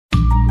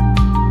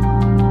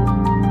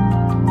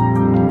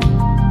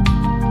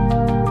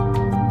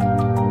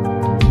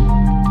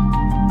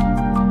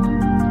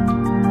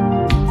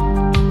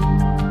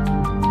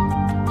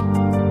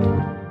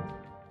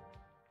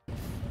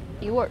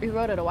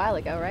wrote it a while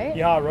ago, right?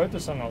 Yeah, I wrote the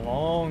song a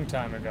long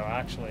time ago,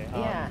 actually.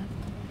 Yeah.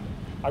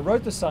 I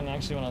wrote the song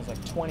actually when I was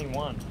like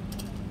 21,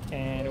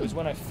 and it was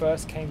when I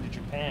first came to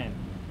Japan,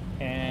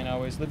 and I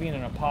was living in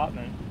an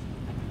apartment,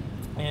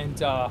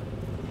 and I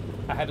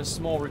had a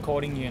small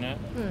recording unit,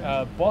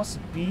 Boss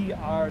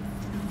BR,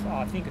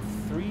 I think a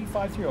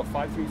 353 or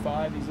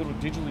 535, these little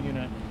digital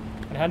unit,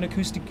 and I had an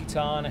acoustic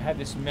guitar, and I had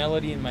this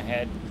melody in my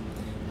head,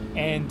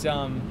 and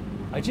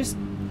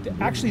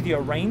actually the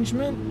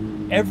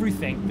arrangement,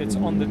 everything that's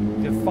on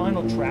the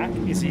final track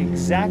is the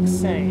exact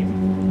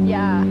same.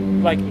 Yeah.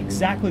 Like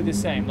exactly the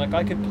same. Like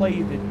I could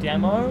play the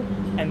demo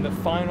and the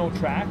final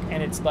track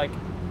and it's like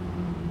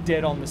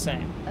dead on the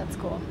same. That's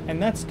cool.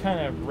 And that's kind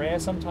of rare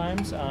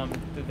sometimes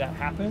that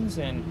happens.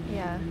 And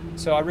yeah.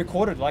 So I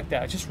recorded like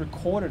that. I just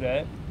recorded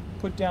it,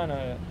 put down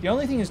the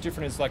only thing is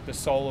different is like the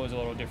solo is a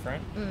little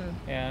different.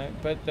 Yeah,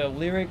 but the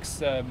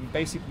lyrics,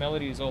 basic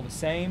melody is all the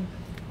same.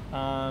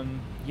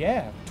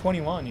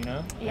 21, you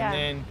know? Yeah. And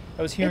then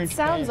I was here in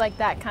Japan. It sounds like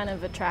that kind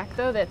of a track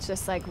though that's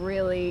just like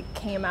really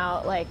came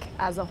out like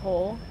as a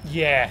whole.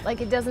 Yeah.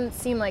 Like it doesn't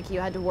seem like you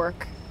had to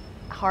work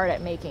hard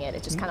at making it.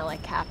 It just kind of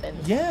like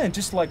happened. Yeah,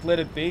 just like let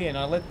it be. And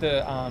I let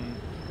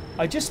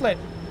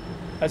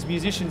as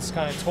musicians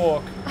kind of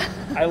talk,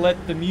 I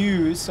let the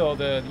muse or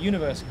the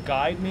universe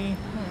guide me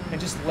and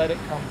just let it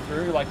come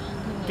through. Like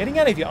getting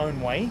out of your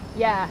own way.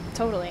 Yeah,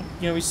 totally.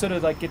 You know, we sort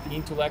of like get the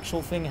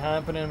intellectual thing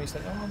happening and we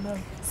say, oh no.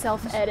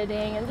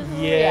 Self-editing and just,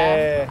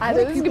 yeah.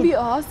 This is going to be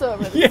awesome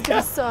or this is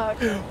going to suck.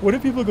 What are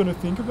people going to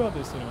think about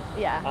this, you know?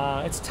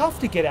 Yeah. It's tough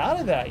to get out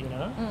of that, you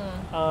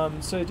know?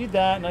 So I did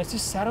that and I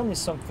just sat on this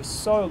song for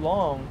so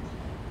long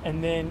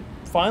and then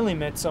finally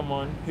met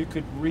someone who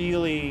could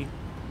really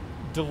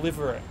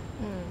deliver it,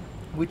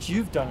 which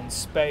you've done in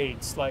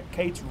spades. Like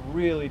Kate's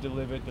really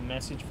delivered the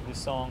message for this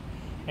song.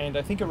 And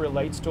I think it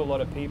relates to a lot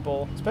of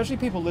people, especially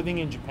people living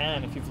in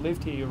Japan. If you've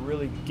lived here, you'll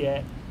really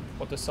get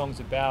what the song's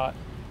about.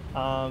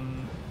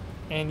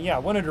 And yeah, I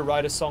wanted to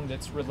write a song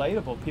that's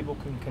relatable, people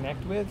can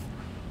connect with.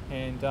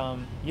 And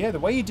the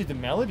way you did the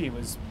melody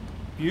was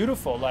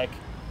beautiful. Like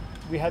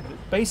we had the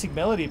basic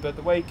melody, but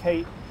the way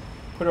Kate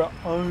put her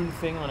own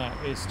thing on it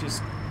is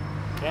just,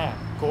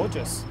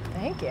 gorgeous.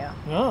 Thank you.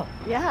 Oh.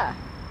 Yeah.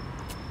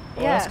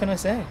 What else can I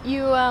say?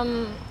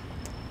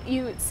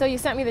 So you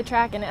sent me the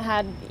track and it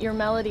had your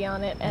melody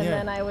on it, and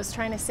then I was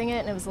trying to sing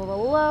it and it was a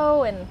little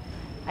low, and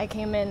I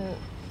came in,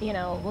 you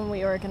know, when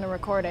we were gonna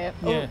record it.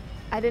 Yeah.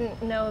 I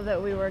didn't know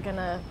that we were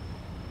gonna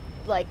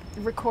like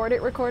record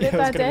it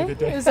that day.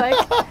 It was like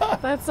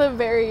that's a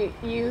very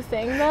you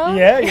thing though.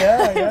 Yeah.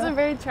 It's a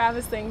very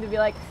Travis thing to be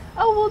like,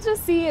 oh, we'll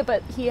just see it,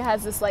 but he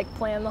has this like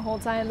plan the whole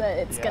time that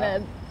it's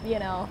gonna, you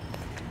know,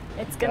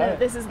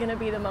 this is gonna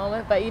be the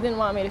moment, but you didn't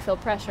want me to feel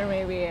pressure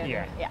maybe. And,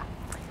 yeah.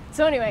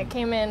 So anyway,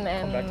 came in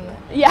and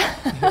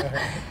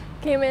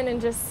came in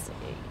and just,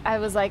 I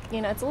was like,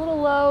 you know, it's a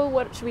little low.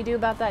 What should we do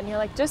about that? And you're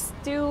like, just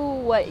do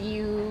what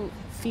you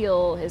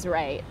feel is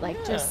right. Like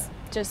just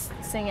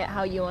sing it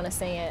how you want to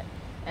sing it,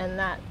 and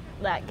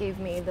that gave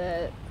me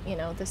the, you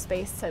know, the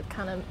space to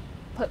kind of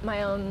put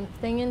my own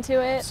thing into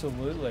it.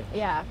 Absolutely.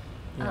 Yeah.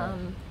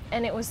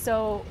 And it was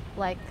so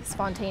like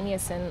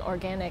spontaneous and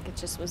organic. It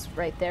just was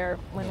right there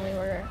when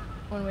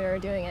we were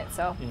doing it.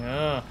 So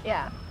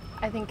yeah,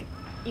 I think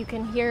you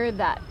can hear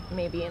that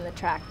maybe in the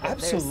track.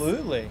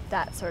 Absolutely.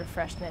 That sort of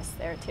freshness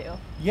there too.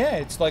 Yeah,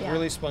 it's like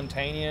really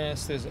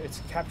spontaneous.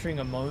 It's capturing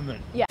a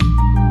moment. Yeah.